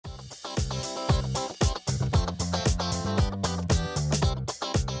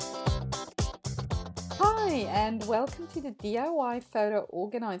and welcome to the DIY Photo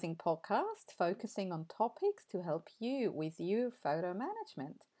Organizing Podcast, focusing on topics to help you with your photo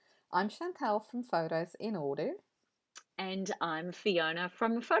management. I'm Chantal from Photos in Order. And I'm Fiona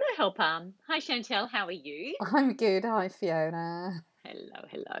from Photo Helper. Hi Chantal, how are you? I'm good. Hi, Fiona.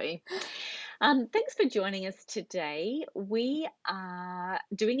 Hello. Thanks for joining us today. We are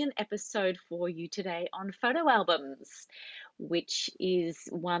doing an episode for you today on photo albums, which is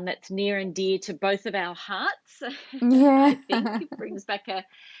one that's near and dear to both of our hearts. Yeah. I think it brings back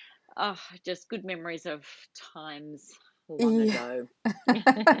just good memories of times long Yeah.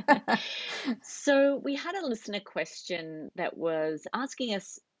 ago. So we had a listener question that was asking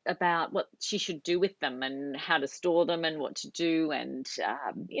us about what she should do with them and how to store them and what to do. And,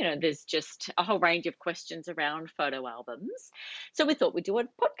 there's just a whole range of questions around photo albums. So we thought we'd do a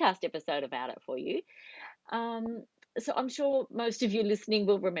podcast episode about it for you. Um, so I'm sure most of you listening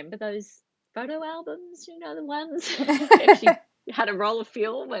will remember those photo albums, the ones we actually had a roll of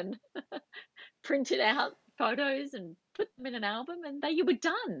film and printed out photos and put them in an album, and you were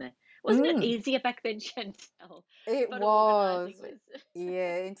done. Wasn't it easier back then, Chantal? It Photo was. organizing was.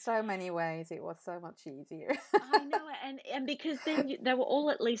 Yeah, in so many ways, it was so much easier. I know, and because then they were all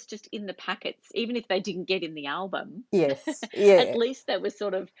at least just in the packets, even if they didn't get in the album. Yes. At Yeah. least that was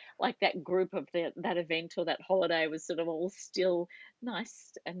sort of like that group of that event or that holiday was sort of all still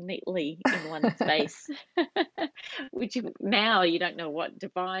nice and neatly in one space. Which now you don't know what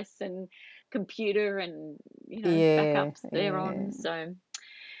device and computer and Yeah. backups they're on. Yeah. So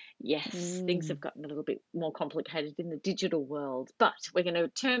yes, things have Mm. gotten a little bit more complicated in the digital world, but we're going to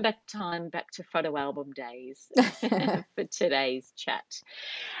turn back time back to photo album days for today's chat.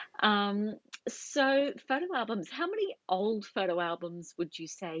 Um, so, photo albums, how many old photo albums would you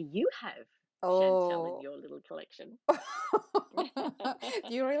say you have, Chantal, in Oh. your little collection?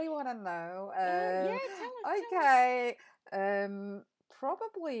 Do you really want to know? Yeah, tell us. Okay.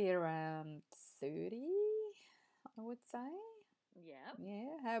 Probably around 30, I would say. Yeah.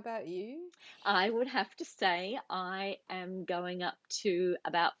 Yeah. How about you? I would have to say I am going up to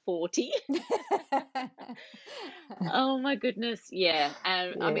about 40. Oh my goodness. Yeah.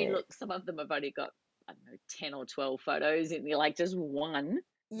 And I mean, Yeah. look, some of them have only got, I don't know, 10 or 12 photos in there, like just one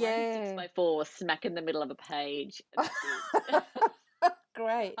six Yeah. by four smack in the middle of a page. That's it.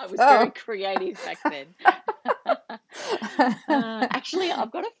 Great. I was very Oh. creative back then. Actually,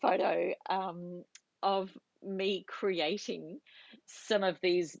 I've got a photo of me creating some of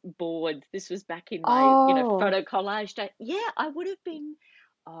these boards. This was back in my, Oh. photo collage day. Yeah, I would have been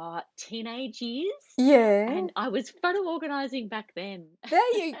teenage years, Yeah. and I was photo organizing back then.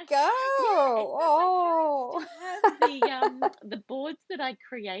 There you go. Yeah, and my parents Oh. still have the boards that I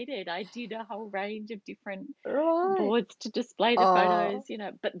created. I did a whole range of different Right. boards to display the photos,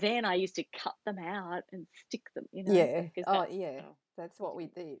 Oh. But then I used to cut them out and stick them, Yeah. because Oh, that's, yeah. oh, That's what we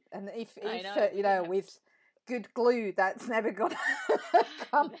did. And if I if know we didn't have with good glue, that's never gonna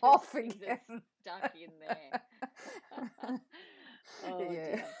come those off things are again. stuck in there. Oh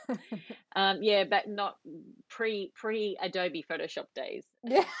Yeah. dear. Yeah, but not pre Adobe Photoshop days.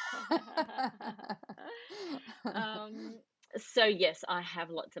 Yeah. um, so yes, I have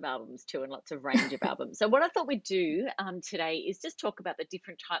lots of albums too, and lots of range of albums. So what I thought we'd do today is just talk about the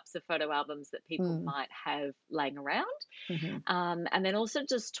different types of photo albums that people Mm. might have laying around, Mhm. and then also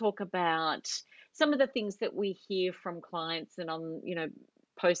just talk about some of the things that we hear from clients and on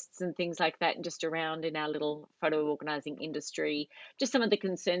posts and things like that, and just around in our little photo organizing industry, just some of the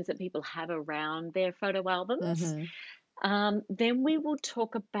concerns that people have around their photo albums. Mhm. Then we will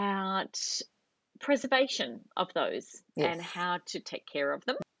talk about preservation of those and Yes. how to take care of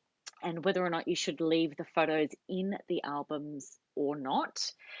them, and whether or not you should leave the photos in the albums or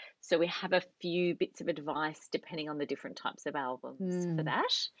not. So we have a few bits of advice depending on the different types of albums for Mm.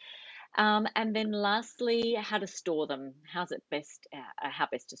 that. And then lastly, how to store them. How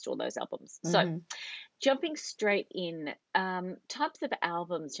best to store those albums. So Mhm. jumping straight in, types of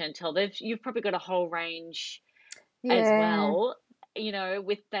albums, Chantal, you've probably got a whole range as Yeah. well,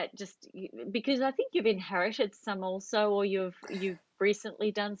 with that, just because I think you've inherited some also, or you've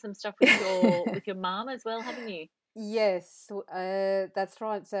recently done some stuff with your mom as well, haven't you? Yes, that's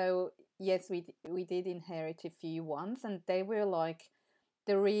right. So yes, we did inherit a few ones, and they were like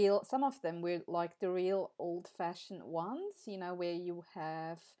the real. Some of them were like the real old-fashioned ones, where you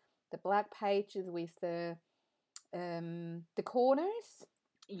have the black pages with the corners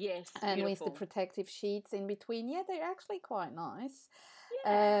Yes, and with the beautiful. protective sheets in between. Yeah, they're actually quite nice.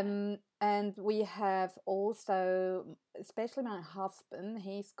 Yeah. And we have also, especially my husband,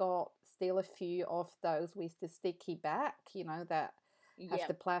 he's got still a few of those with the sticky back, that have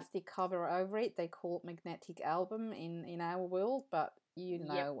the Yep. plastic cover over it. They call it magnetic album in our world, but you Yep.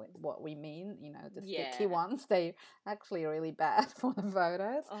 know what we mean. You know, the sticky Yeah. ones. They're actually really bad for the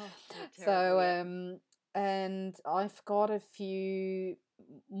photos. Oh, they're terrible. So, Yep. and I've got a few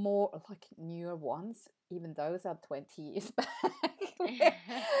more like newer ones. Even those are 20 years back.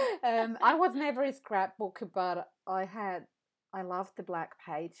 I was never a scrapbooker, but I loved the black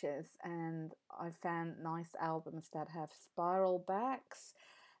pages, and I found nice albums that have spiral backs,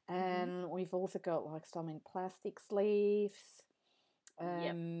 Hmm. and we've also got like some in plastic sleeves.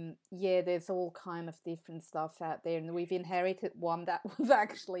 Yep. Yeah, there's all kind of different stuff out there, and we've inherited one that was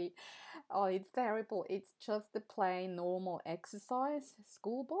actually, oh, it's terrible. It's just the plain normal exercise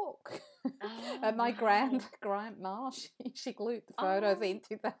school book. Oh, And my wow. grandma, she glued the photos Oh,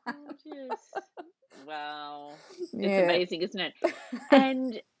 into that. gorgeous. Wow. It's Yeah. amazing, isn't it?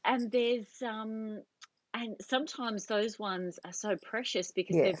 And there's and sometimes those ones are so precious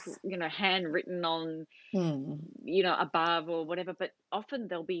because they've, Yes. handwritten on, Mm. above or whatever, but often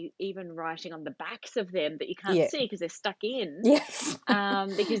there'll be even writing on the backs of them that you can't Yeah. see because they're stuck in. Yes.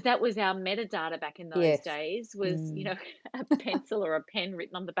 Because that was our metadata back in those Yes. days was, Mm. a pencil or a pen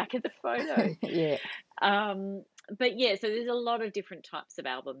written on the back of the photo. Yeah. Um, but yeah, so there's a lot of different types of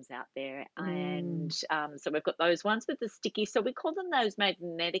albums out there, and Mm. so we've got those ones with the sticky. So we call them those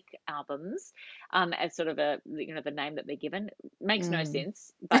magnetic albums, as sort of the name that they're given. Makes no Mm.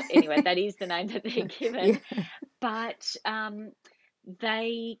 sense, but anyway, that is the name that they're Yeah. given. But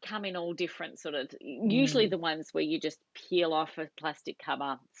they come in all different sort of. Usually, Mm. the ones where you just peel off a plastic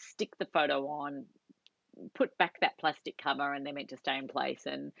cover, stick the photo on, put back that plastic cover, and they're meant to stay in place,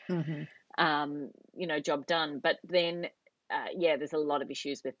 and Mm-hmm. job done. But then, yeah, there's a lot of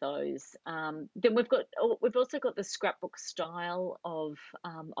issues with those. Then we've also got the scrapbook style of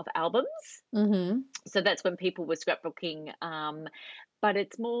albums. Mm-hmm. So that's when people were scrapbooking, but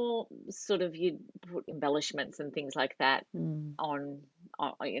it's more sort of you put embellishments and things like that Mm. on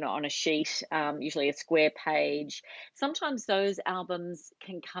on a sheet, usually a square page. Sometimes those albums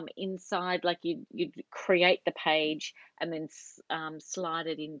can come inside, like you'd create the page and then slide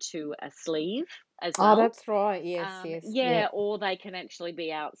it into a sleeve as Oh, well. that's right. Yes, yes. Yeah. Yeah, or they can actually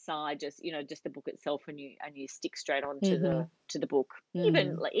be outside, just the book itself, and you stick straight onto Mm-hmm. the book.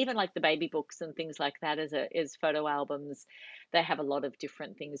 Even Mm. even like the baby books and things like that, as photo albums, they have a lot of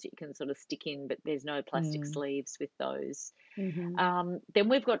different things that you can sort of stick in, but there's no plastic Mm. sleeves with those. Mm-hmm. Then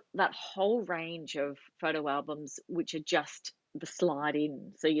we've got that whole range of photo albums which are just the slide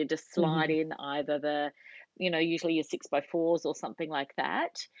in. So you just slide Mm-hmm. in either usually your 6x4s or something like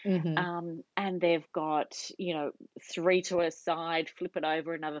that. Mm-hmm. And they've got, three to a side, flip it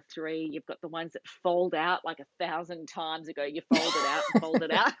over another three. You've got the ones that fold out like 1,000 times ago. You fold it out and fold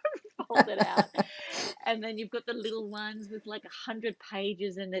it out, fold it out. And then you've got the little ones with like 100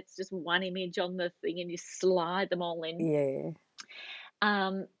 pages and it's just one image on the thing and you slide them all in. Yeah.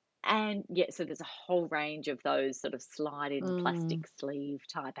 Um, and yeah, so there's a whole range of those sort of slide in Mm. plastic sleeve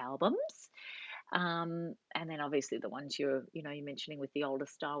type albums. And then obviously the ones you're mentioning with the older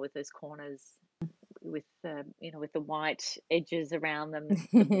style with those corners with with the white edges around them,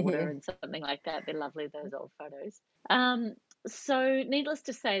 the border Yeah. and something like that. They're lovely, those old photos. Um, so needless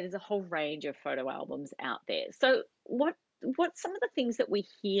to say, there's a whole range of photo albums out there. So what's some of the things that we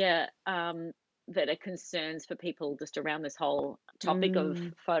hear that are concerns for people just around this whole topic of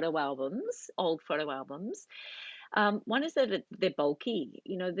Mm. photo albums, old photo albums? One is that they're bulky.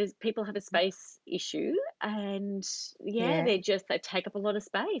 There's people have a space issue, and yeah, Yeah. they take up a lot of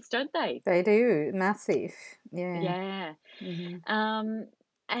space, don't they? They do. Massive. Yeah. Yeah. Mm-hmm. Um,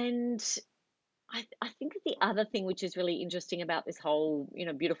 and I think the other thing which is really interesting about this whole,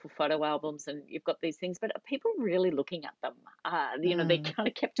 beautiful photo albums, and you've got these things, but are people really looking at them? They're Mm. kind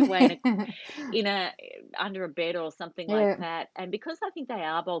of kept away in a under a bed or something like Yeah. that. And because I think they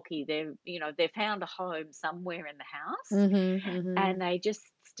are bulky, they've found a home somewhere in the house, Mm-hmm. Mm-hmm. and they just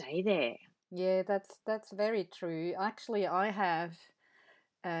stay there. Yeah, that's very true. Actually, I have,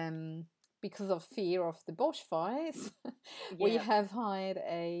 um, because of fear of the bushfires, we Yeah. have hired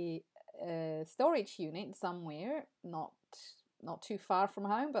a storage unit somewhere, not too far from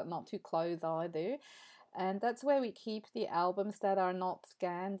home, but not too close either. And that's where we keep the albums that are not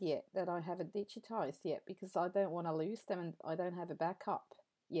scanned yet, that I haven't digitized yet, because I don't want to lose them and I don't have a backup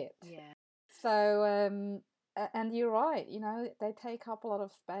yet. Yeah. So, and you're right, they take up a lot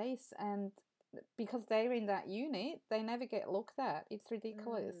of space, and because they're in that unit, they never get looked at. It's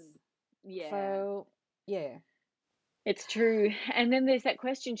ridiculous. Mm, yeah. So, yeah. It's true. And then there's that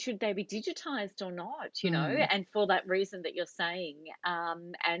question, should they be digitized or not, you know? Mm, And for that reason that you're saying,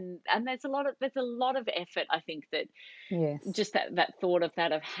 and there's a lot of effort, I think, that yes. just that thought of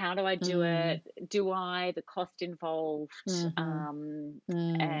that, of how do I do Mm, it? Do I, the cost involved, mm-hmm,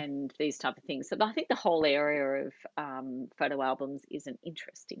 mm, and these type of things. So I think the whole area of photo albums is an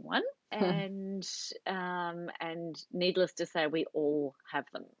interesting one, and needless to say, we all have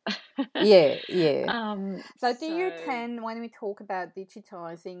them. yeah, yeah. So, do you So. tend, when we talk about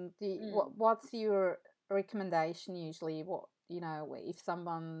digitizing, Mm. what's your recommendation usually? What, if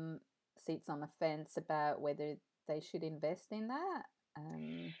someone sits on the fence about whether they should invest in that,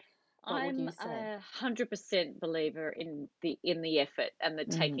 um, what would I'm you say? 100% believer in the effort and the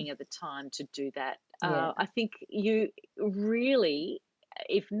Mm, taking of the time to do that. yeah. I think you really,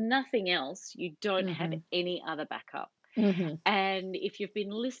 if nothing else, you don't have Mm-hmm. any other backup. Mm-hmm. And if you've been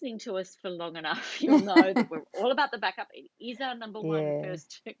listening to us for long enough, you'll know that we're all about the backup. It is our number one Yeah,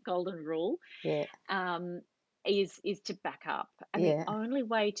 first golden rule. yeah, Um, is to back up, and the yeah, only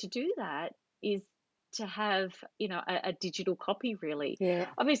way to do that is to have, a digital copy, really. yeah,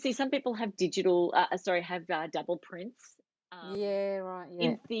 Obviously some people have digital, sorry, have double prints. yeah, right, yeah.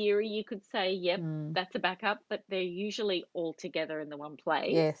 In theory you could say, yep, Mm, that's a backup, but they're usually all together in the one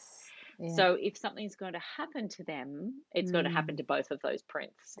place. yes, yeah. So if something's going to happen to them, it's going to happen Mm. to both of those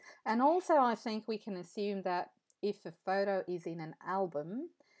prints. And also, I think we can assume that if a photo is in an album,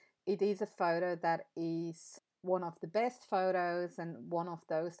 it is a photo that is one of the best photos and one of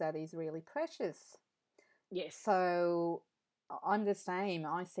those that is really precious. Yes. So I'm the same.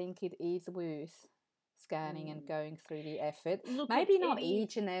 I think it is worth scanning and Mm. going through the effort. Look at Maybe not any.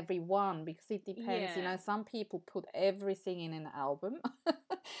 each and every one because it depends. Yeah. Some people put everything in an album,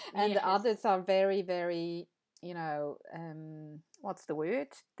 and the Yes. others are very, very, what's the word?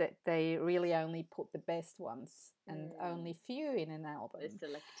 That they really only put the best ones and Mm. only few in an They're album.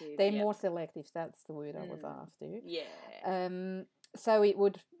 selective. They're Yep. more selective. That's the word I was Mm. after. Yeah. Um, so it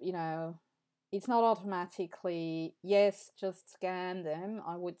would, it's not automatically, yes, just scan them.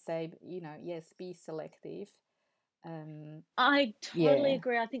 I would say, yes, be selective. Um, I totally yeah.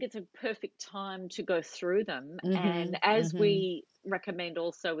 agree. I think it's a perfect time to go through them. And Mhm. as Mhm. we recommend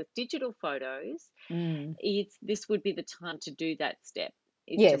also with digital photos, Mm. this would be the time to do that step,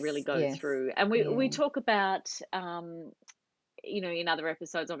 is to really Yes. go Yes. through. And we Yeah. talk about, in other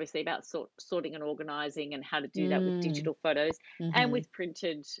episodes, obviously, about sorting and organizing and how to do that with Mm. digital photos and Mhm. with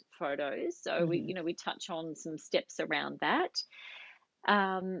printed photos. So Mhm. we touch on some steps around that.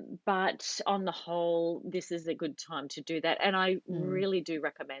 But on the whole, this is a good time to do that. And I Mm. really do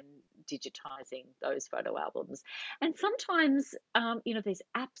recommend digitizing those photo albums. And sometimes, there's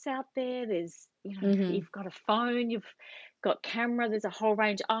apps out there. If Mhm. you've got a phone, you've got camera, there's a whole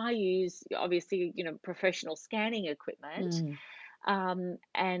range. I use, obviously, professional scanning equipment. Mm.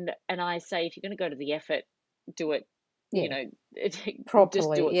 And I say, if you're going to go to the effort, do it, you Yeah. know, just do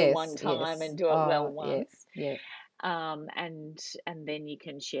Properly. it the Yes. one time Yes. and do it well Yeah. once, Yeah. and then you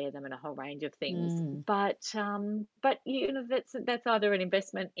can share them in a whole range of things. Mm. But that's either an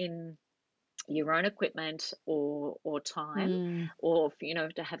investment in your own equipment or time, Mm. or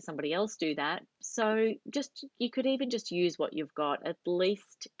to have somebody else do that. So just you could even just use what you've got. At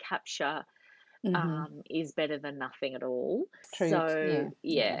least capture Mhm. is better than nothing at all. True. So Yeah.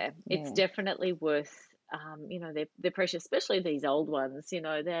 Yeah. yeah, it's Yeah. definitely worth. They're precious, especially these old ones. They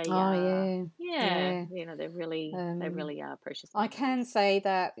Oh are. yeah. Yeah, Yeah. they Um. really are precious I memories. can say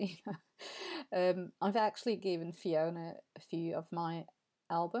that I've actually given Fiona a few of my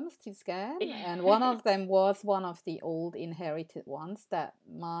albums to scan, and one of them was one of the old inherited ones that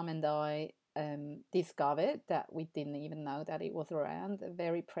Mom and I discovered that we didn't even know that it was around. A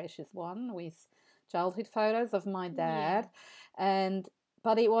very precious one with childhood photos of my Yeah. dad, and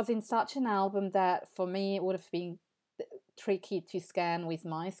but it was in such an album that for me it would have been tricky to scan with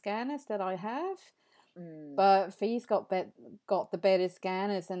my scanners that I have. Mm. But Fee's got the better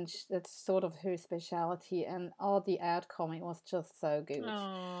scanners, and that's sort of her speciality. And the outcome, it was just so good.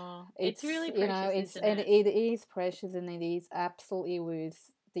 Oh, it's It's really precious, it's isn't and it? it is precious, and it is absolutely worth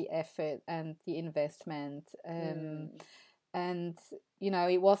the effort and the investment. Mm. And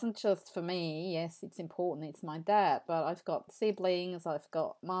it wasn't just for me. Yes, it's important. It's my dad, but I've got siblings. I've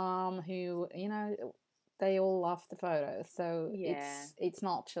got mom who they all love the photos. So Yeah. it's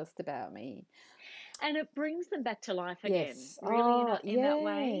not just about me. And it brings them back to life again, Yes. really, Oh, in that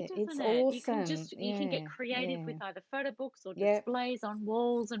way, yeah. It's doesn't it? awesome. You can get Yeah. creative Yeah. with either photo books or Yeah. displays on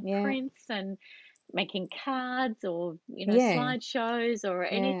walls and Yeah. prints and making cards or, Yeah. slideshows or Yeah.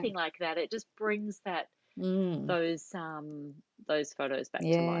 anything like that. It just brings Mm. those photos back to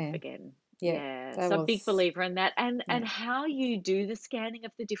life Yeah. again. Yeah, Yeah, that so a big was believer in that, and yeah. how you do the scanning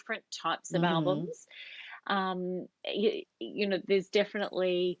of the different types of Mhm. albums. There's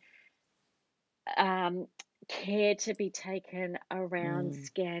definitely um, care to be taken around Mm.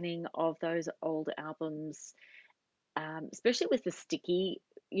 scanning of those old albums, especially with the sticky,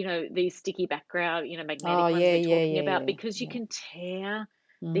 these sticky background, Oh, magnetic ones yeah, we're yeah, talking yeah, about, yeah, because you yeah. can tear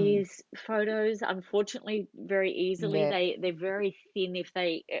Mm. these photos, unfortunately, very easily. Yeah. They're very thin if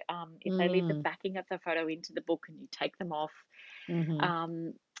they leave the Mm. backing of the photo into the book and you take them off. Mhm.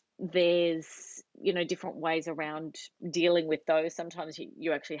 Um, there's different ways around dealing with those. Sometimes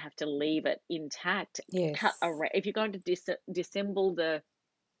you actually have to leave it intact, cut Yes. around if you're going to disassemble the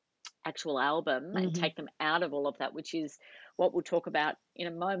actual album and Mhm. take them out of all of that, which is what we'll talk about in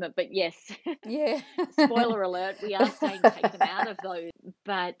a moment. But yes, Yeah. spoiler alert, we are saying take them out of those,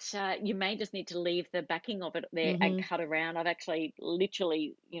 but you may just need to leave the backing of it there and Mhm. cut around. I've actually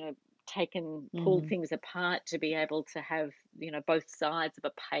literally, pulled Mhm. things apart to be able to have, both sides of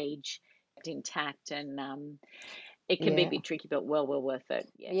a page intact, and it can be a Yeah. bit tricky, but well worth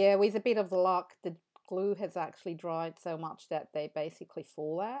it. Yeah. Yeah, with a bit of luck, the glue has actually dried so much that they basically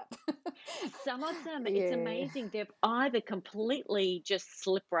fall out. Some of them, it's Yeah. amazing. They've either completely just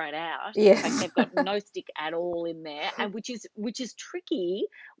slip right out. In fact, Yes. they've got no stick at all in there, and which is tricky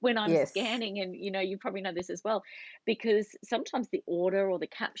when I'm Yes. scanning. And you probably know this as well, because sometimes the order or the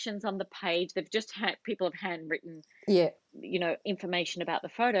captions on the page, they've just had people have handwritten, Yeah. information about the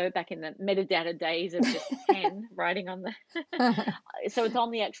photo back in the metadata days of just pen writing on the. So it's on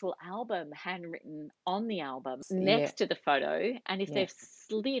the actual album, handwritten on the album Yeah. next to the photo. And if Yeah. they've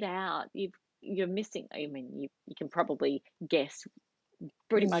slid out, you're missing. I mean, you can probably guess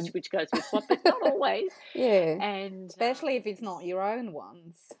pretty much Ye- which goes with what, but not always. Yeah. And Especially if it's not your own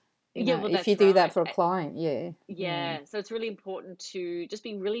ones. yeah, well, If you that's do that right. for a client, yeah. Yeah. Yeah, so it's really important to just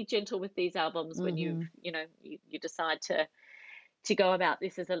be really gentle with these albums when Mhm. you decide to go about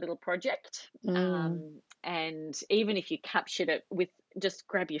this as a little project. Mm. And even if you captured it with, just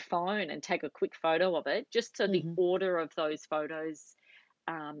grab your phone and take a quick photo of it, just so the Mhm. order of those photos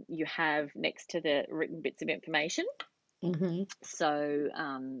you have next to the written bits of information. Mhm. So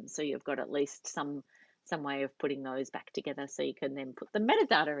you've got at least some way of putting those back together, so you can then put the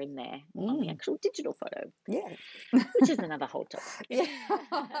metadata in there on the Mm. actual digital photo, Yeah. which is another whole topic.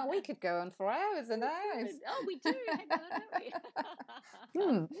 Yeah. We could go on for hours and We hours. could. Oh, we do. Hang on,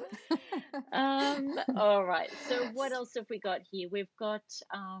 Hmm. don't we? All right. So what else have we got here? We've got,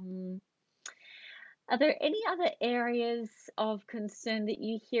 are there any other areas of concern that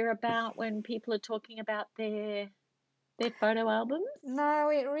you hear about when people are talking about their photo albums? No,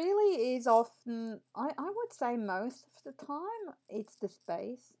 it really is often, I would say most of the time, it's the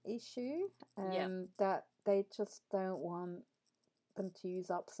space issue, Yeah. that they just don't want them to use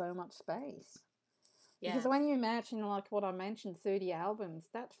up so much space. Because Yeah. when you imagine, like what I mentioned, 30 albums,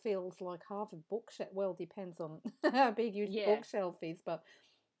 that feels like half a bookshelf. Well, depends on how big your Yeah, bookshelf is, but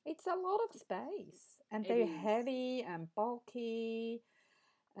it's a lot of space. And it they're is. heavy and bulky.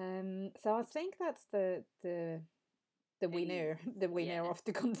 So I think that's the It is. winner, the Yeah. winner of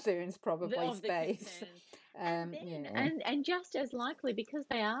the concerns, probably Of the space. concerns. And then, Yeah. and just as likely, because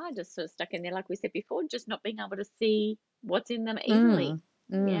they are just sort of stuck in there, like we said before, just not being able to see what's in them easily. Mm.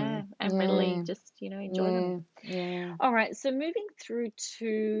 Mm. Yeah, and readily Yeah. just, enjoy them. Yeah. Yeah. All right, so moving through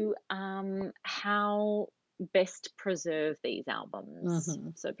to how best preserve these albums. Mm-hmm.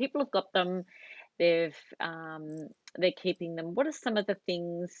 So people have got them, they've they're keeping them. What are some of the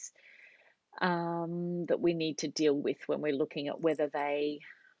things that we need to deal with when we're looking at whether they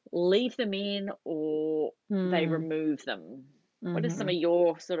leave them in or they Mm. remove them? What are some Mm-hmm. of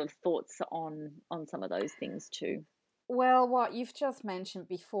your sort of thoughts on some of those things too? Well, what you've just mentioned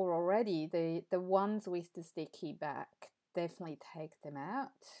before already, the ones with the sticky back, definitely take them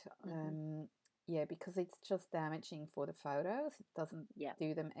out. Hmm. Yeah, because it's just damaging for the photos. It doesn't Yeah.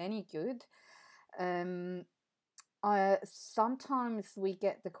 do them any good. Um, sometimes we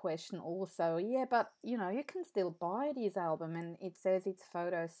get the question also, yeah, but you can still buy this album and it says it's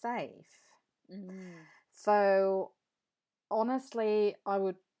photo safe. Mm. So honestly, I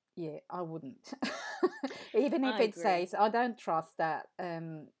wouldn't. Even if I it agree. says, I don't trust that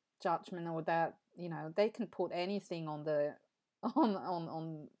judgment, or that, they can put anything on the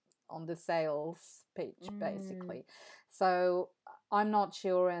on the sales pitch Mm. basically. So I'm not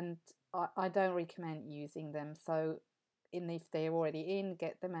sure, and I don't recommend using them. So, and if they're already in,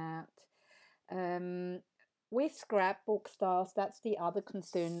 get them out. Um, with scrapbook styles, that's the other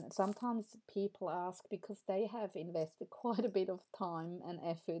concern. Sometimes people ask because they have invested quite a bit of time and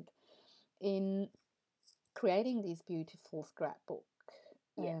effort in creating these beautiful scrapbook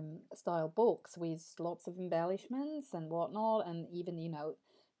Yeah. style books with lots of embellishments and whatnot, and even,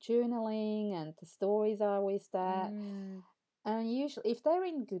 journaling, and the stories are with that. Mm, And usually, if they're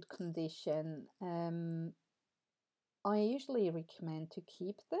in good condition, I usually recommend to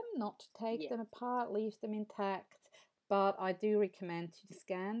keep them, not to take yeah. them apart, leave them intact. But I do recommend to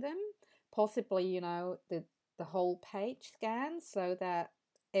scan them, possibly, the whole page scan, so that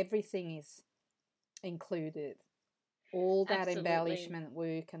everything is included. All that Absolutely. embellishment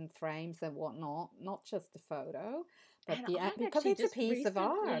work and frames and whatnot, not just the photo, but And I've because actually it's a just piece of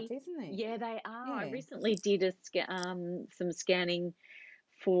art, recently, isn't it? yeah, they are. I Yeah. recently did some scanning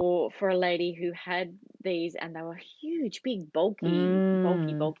for a lady who had these, and they were huge, big,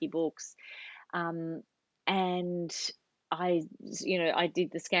 Mm. bulky books. Um, and I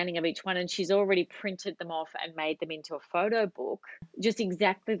did the scanning of each one, and she's already printed them off and made them into a photo book, just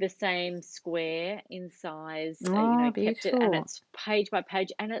exactly the same square in size, Oh, kept it, and beautiful. it's page by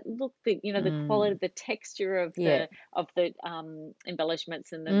page, and it looked the quality, Mm. the texture of Yeah. the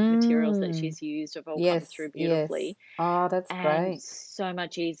embellishments and the materials that Mm. she's used have all come Yes, through yes. beautifully, Oh, that's and great. so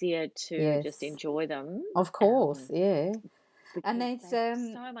much easier to just Yes, enjoy them, of course. um, Yeah. And because it's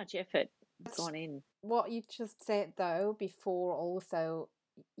they've so much effort that's gone in. what you just said though before also.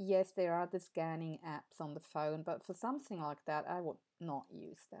 Yes, there are the scanning apps on the phone, but for something like that, I would not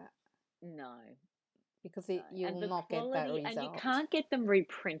use that No, because no, you and will the not get that quality, and you result. can't get them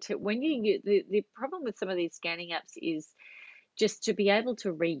reprinted when the problem with some of these scanning apps is just to be able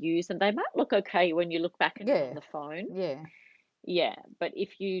to reuse them. They might look okay when you look back at it on Yeah. the phone, Yeah. yeah, but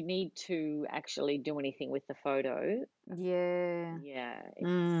if you need to actually do anything with the photo, Yeah. yeah,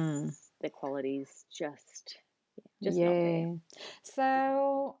 Mm. it's the quality's just not there. Yeah.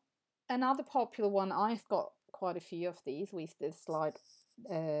 So another popular one, I've got quite a few of these with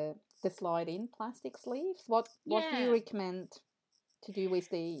uh, the slide in plastic sleeves. What do you Yeah. recommend to do with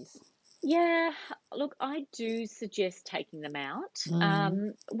these? Yeah, look, I do suggest taking them out.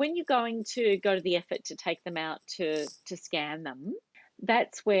 Mm. When you're going to go to the effort to take them out to scan them,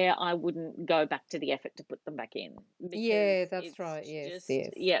 that's where I wouldn't go back to the effort to put them back in, because Yeah, that's it's right. Yes, just, yes.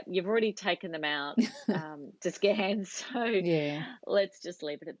 yeah, you've already taken them out to scan. So Yeah. let's just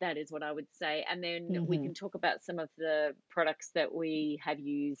leave it at that, is what I would say. And then we Mm-hmm. can talk about some of the products that we have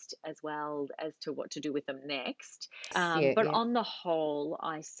used as well, as to what to do with them next. Yeah, But yeah. on the whole,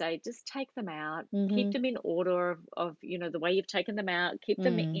 I say just take them out, keep Mm-hmm. them in order of the way you've taken them out, keep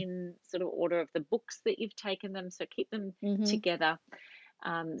them Mm. in sort of order of the books that you've taken them. So keep them Mm-hmm. together.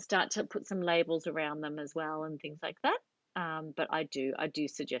 Start to put some labels around them as well and things like that. But I do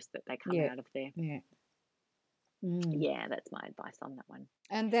suggest that they come Yeah. out of there. Yeah. Mm. Yeah, that's my advice on that one.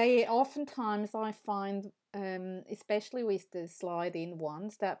 And they oftentimes, I find, especially with the slide-in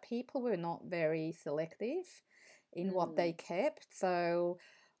ones, that people were not very selective in what they Mm, kept. So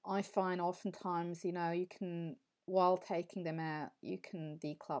I find oftentimes, you can, while taking them out, you can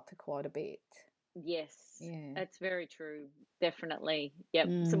declutter quite a bit. yes, Yeah. that's very true. Definitely. Yep.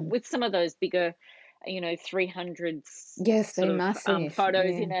 So Mm. with some of those bigger, 300 Yes, sort they're of massive.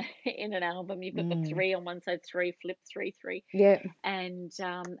 photos Yeah. in a in an album, you've got the Mm. three on one side, three flip, three, Yeah. and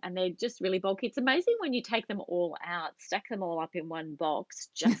they're just really bulky. It's amazing when you take them all out, stack them all up in one box,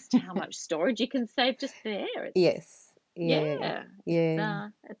 just how much storage you can save just there. Yes. Yeah. Yeah, Yeah.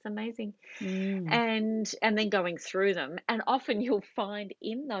 it's amazing. Mm. And then going through them, and often you'll find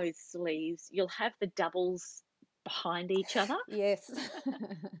in those sleeves you'll have the doubles behind each other. Yes.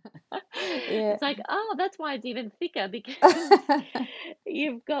 Yeah. It's like, oh, that's why it's even thicker, because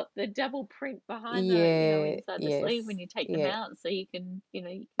you've got the double print behind Yeah, inside the sleeve yes, when you take them yeah, out, so you can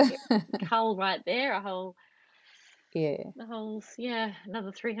get cull right there, yeah. yeah,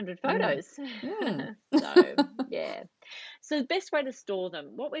 another 300 Mm. photos. Mm. So yeah. So the best way to store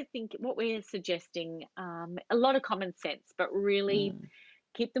them, what we're suggesting, a lot of common sense, but really Mm.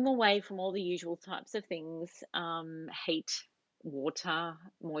 keep them away from all the usual types of things, heat, water,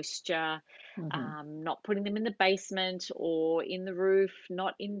 moisture, Mhm. not putting them in the basement or in the roof,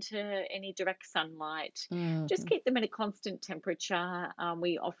 not into any direct sunlight. Just Mhm. keep them at a constant temperature.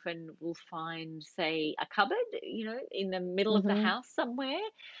 We often will find, say, a cupboard, in the middle of the Mhm. house somewhere.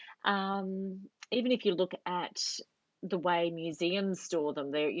 Even if you look at the way museums store them,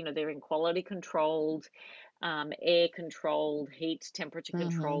 they're in quality controlled, air controlled, heat, temperature Mhm.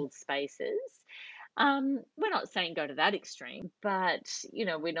 controlled spaces. We're not saying go to that extreme, but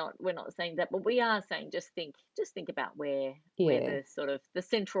we're not saying that, but we are saying just think about where Yeah. the sort of the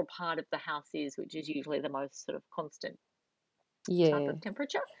central part of the house is, which is usually the most sort of constant type Yeah. of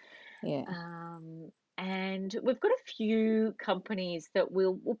temperature. Yeah. And we've got a few companies that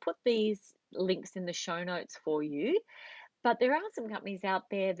we'll put these links in the show notes for you. But there are some companies out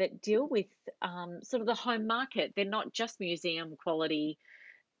there that deal with sort of the home market. They're not just museum quality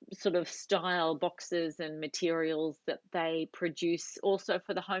sort of style boxes and materials that they produce also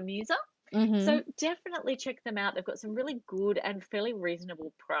for the home user. Mm-hmm. So definitely check them out. They've got some really good and fairly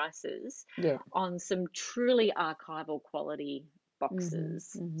reasonable prices Yeah. on some truly archival quality Mm-hmm. boxes.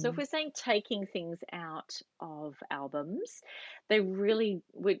 So if Mm-hmm. we're saying taking things out of albums, they really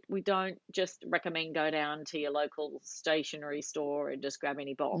we don't just recommend go down to your local stationery store and just grab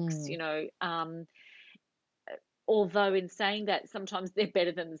any box. Mm. Although in saying that, sometimes they're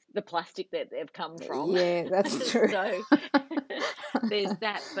better than the plastic that they've come from. Yeah, that's true. So there's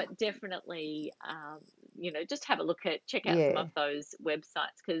that, but definitely, just have a look check out some Yeah. of those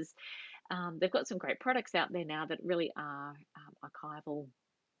websites because they've got some great products out there now that really are archival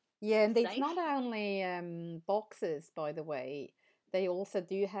Yeah, and it's safe. not only boxes, by the way. They also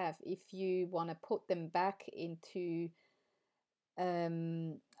do have, if you want to put them back into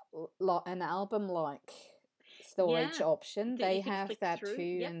um an album like storage Yeah, option, that you they can have flick that through. too.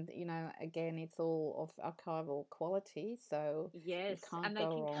 Yep. And again, it's all of archival quality, so you Yes, can't and they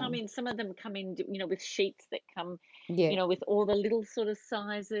go can come wrong. in, some of them come in, with sheets that come, Yeah. with all the little sort of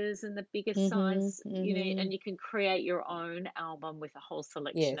sizes and the bigger Mm-hmm. size, Mm-hmm. and you can create your own album with a whole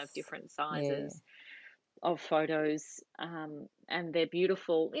selection of Yes. different Yeah. sizes of photos, and they're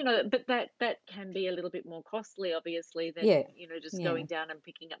beautiful, but that can be a little bit more costly, obviously, than, Yeah. just Yeah. going down and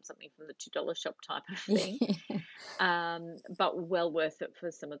picking up something from the $2 shop type of thing. But well worth it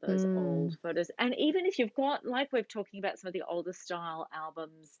for some of those old Mm. photos. And even if you've got, like we're talking about, some of the older style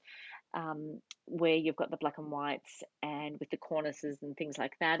albums, where you've got the black and whites and with the cornices and things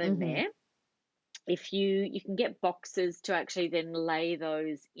like that in Mm-hmm. there, if you can get boxes to actually then lay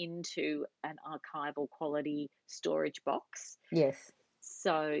those into an archival quality storage box. Yes.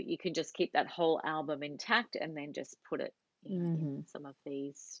 So you can just keep that whole album intact and then just put it Mm-hmm. in some of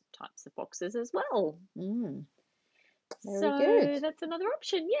these types of boxes as well. Mm. Very good. So that's another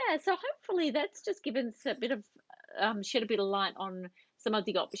option. Yeah. So hopefully that's just given us a bit of shed a bit of light on some of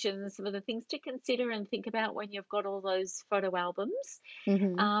the options, some of the things to consider and think about when you've got all those photo albums.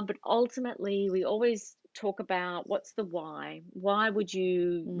 Mm-hmm. But ultimately, we always talk about what's the why. Why are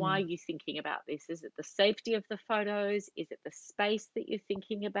Mm. you thinking about this? Is it the safety of the photos? Is it the space that you're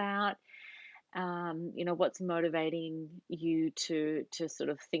thinking about? What's motivating you to sort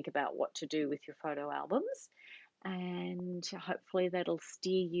of think about what to do with your photo albums? And hopefully that'll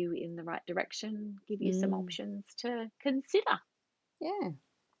steer you in the right direction, give you some Mm. options to consider. Yeah.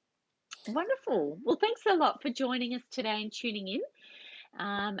 Wonderful. Well, thanks a lot for joining us today and tuning in.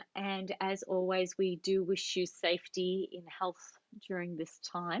 And as always, we do wish you safety in health during this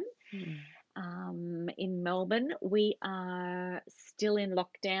time. Mm. In Melbourne, we are still in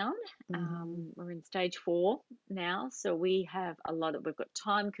lockdown. Mm-hmm. We're in stage 4 now, so we've got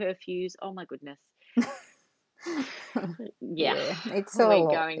time curfews. Oh my goodness. Yeah, Yeah, it's a we're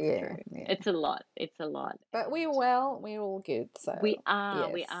lot. going Yeah, through. yeah. It's a lot. It's a lot. But we're And well. We're all good. we So are,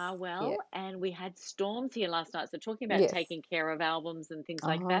 yes, we are well, yeah, and we had storms here last night. So talking about yes. taking care of albums and things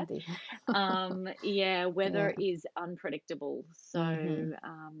like Oh that. dear. Yeah, weather Yeah. is unpredictable. So,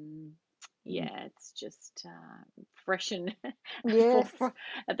 Mm-hmm. yeah, it's just fresh and Yes.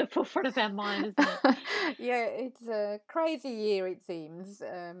 at the forefront of our mind, isn't it? Yeah, it's a crazy year. It seems.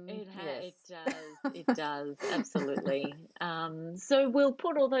 Yes. It does. It does. Absolutely. So we'll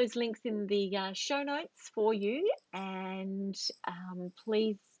put all those links in the show notes for you, and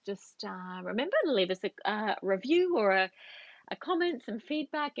please just remember to leave us a review or a comment, some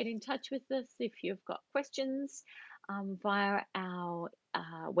feedback. Get in touch with us if you've got questions via our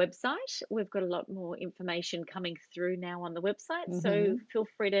website. We've got a lot more information coming through now on the website, so Mm-hmm. feel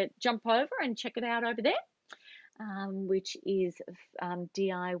free to jump over and check it out over there. Which is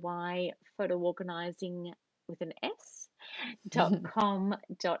DIY photo organizing with an s.com.au.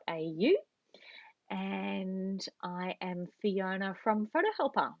 And I am Fiona from Photo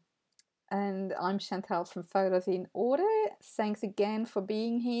Helper. And I'm Chantal from Photos in Order. Thanks again for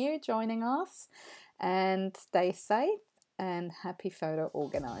being here, joining us, and stay safe and happy photo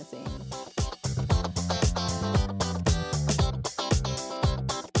organizing.